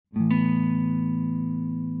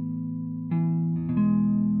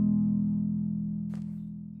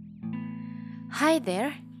Hi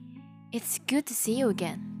there, it's good to see you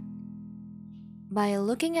again. By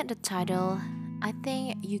looking at the title, I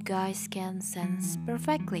think you guys can sense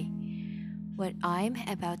perfectly what I'm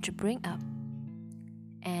about to bring up.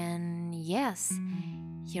 And yes,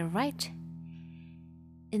 you're right.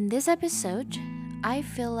 In this episode, I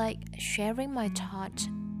feel like sharing my thoughts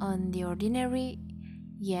on the ordinary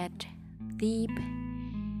yet deep,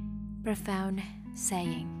 profound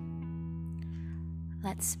saying.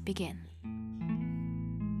 Let's begin.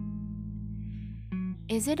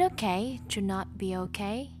 Is it okay to not be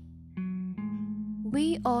okay?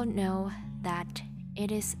 We all know that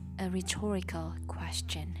it is a rhetorical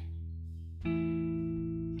question.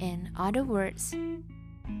 In other words,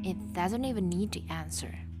 it doesn't even need the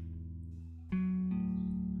answer.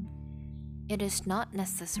 It is not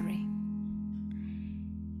necessary.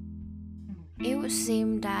 It would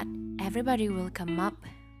seem that everybody will come up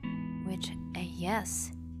with a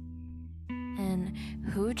yes. And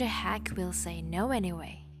who the heck will say no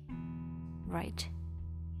anyway? Right?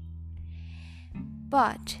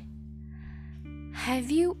 But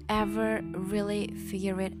have you ever really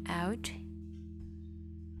figured it out?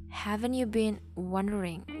 Haven't you been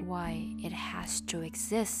wondering why it has to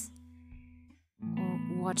exist? Or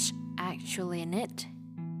what's actually in it?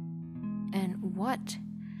 And what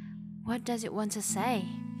does it want to say?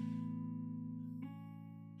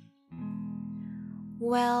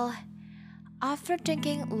 Well, after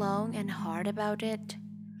thinking long and hard about it,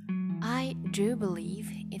 I do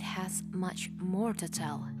believe it has much more to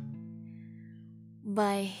tell.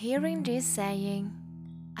 By hearing this saying,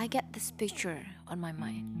 I get this picture on my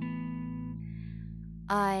mind.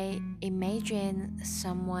 I imagine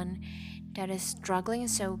someone that is struggling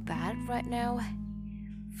so bad right now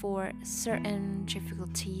for certain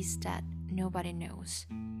difficulties that nobody knows,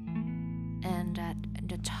 and that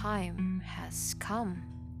the time has come.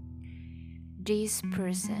 This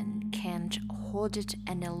person can't hold it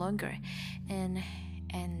any longer and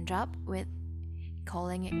end up with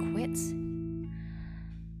calling it quits.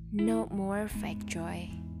 No more fake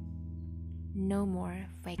joy. No more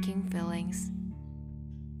faking feelings.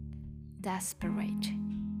 Desperate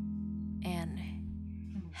and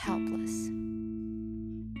helpless.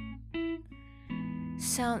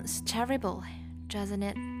 Sounds terrible, doesn't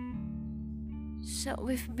it? So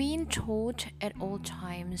we've been taught at all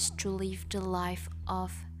times to live the life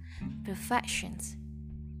of perfections,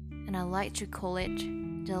 and I like to call it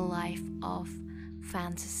the life of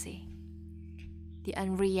fantasy, the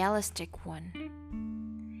unrealistic one.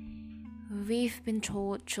 We've been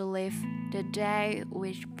told to live the day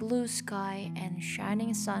with blue sky and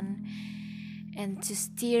shining sun, and to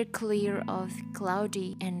steer clear of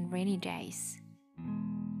cloudy and rainy days.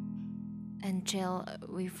 Until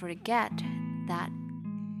we forget that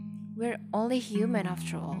we're only human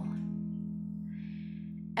after all.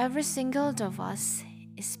 Every single of us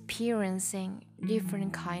is experiencing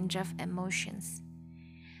different kinds of emotions.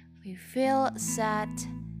 We feel sad,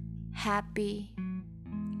 happy,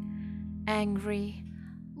 angry,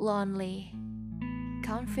 lonely,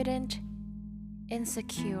 confident,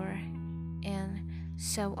 insecure, and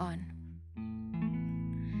so on.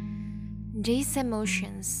 These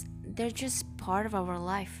emotions, they're just part of our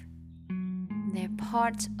life. They're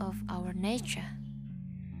part of our nature.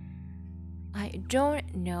 I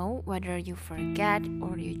don't know whether you forget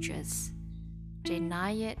or you just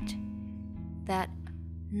deny it, that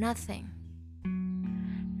nothing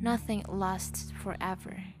lasts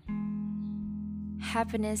forever.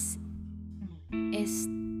 Happiness is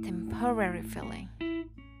temporary feeling,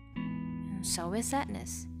 and so is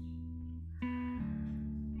sadness.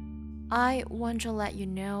 I want to let you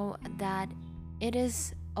know that it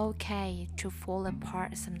is okay to fall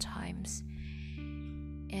apart sometimes.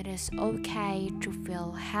 It is okay to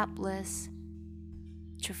feel helpless,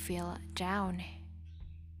 to feel down.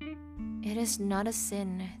 It is not a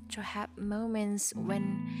sin to have moments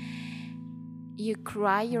when you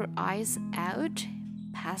cry your eyes out,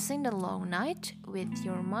 passing the long night with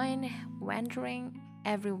your mind wandering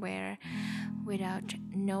everywhere without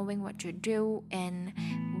knowing what to do and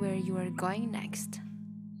where you are going next.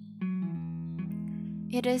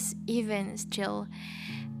 It is even still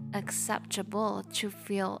acceptable to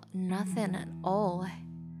feel nothing at all,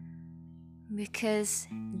 because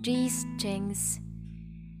these things,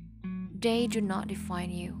 they do not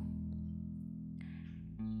define you.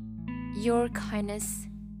 Your kindness,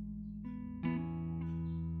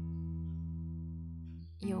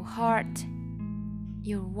 your heart,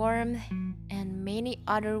 your warmth, and many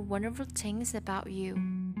other wonderful things about you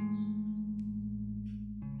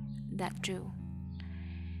that do.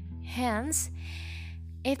 Hence,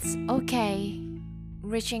 it's okay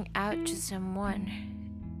reaching out to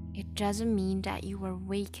someone, it doesn't mean that you are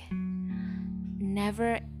weak.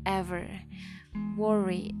 Never ever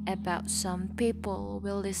worry about some people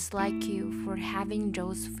will dislike you for having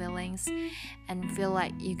those feelings and feel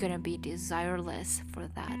like you're gonna be desireless for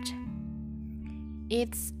that.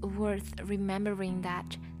 It's worth remembering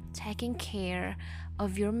that taking care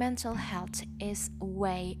of your mental health is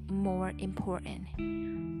way more important.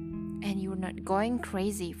 And you're not going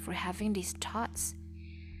crazy for having these thoughts.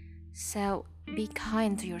 So be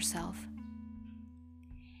kind to yourself.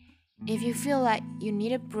 If you feel like you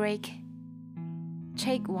need a break,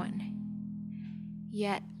 take one.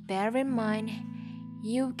 Yet bear in mind,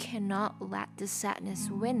 you cannot let the sadness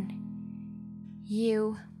win.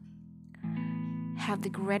 You have the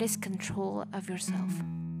greatest control of yourself.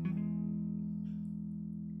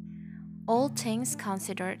 All things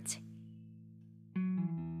considered,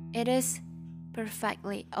 it is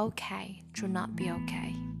perfectly okay to not be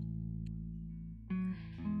okay.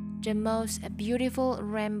 The most beautiful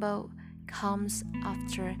rainbow comes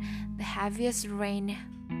after the heaviest rain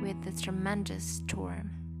with the tremendous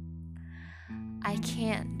storm. I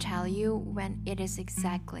can't tell you when it is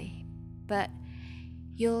exactly, but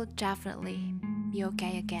you'll definitely be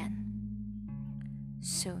okay again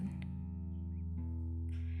soon.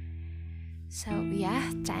 So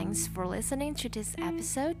yeah, thanks for listening to this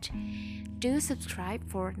episode. Do subscribe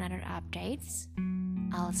for another updates.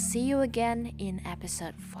 I'll see you again in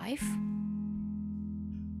episode 5.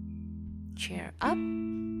 Cheer up.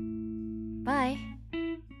 Bye.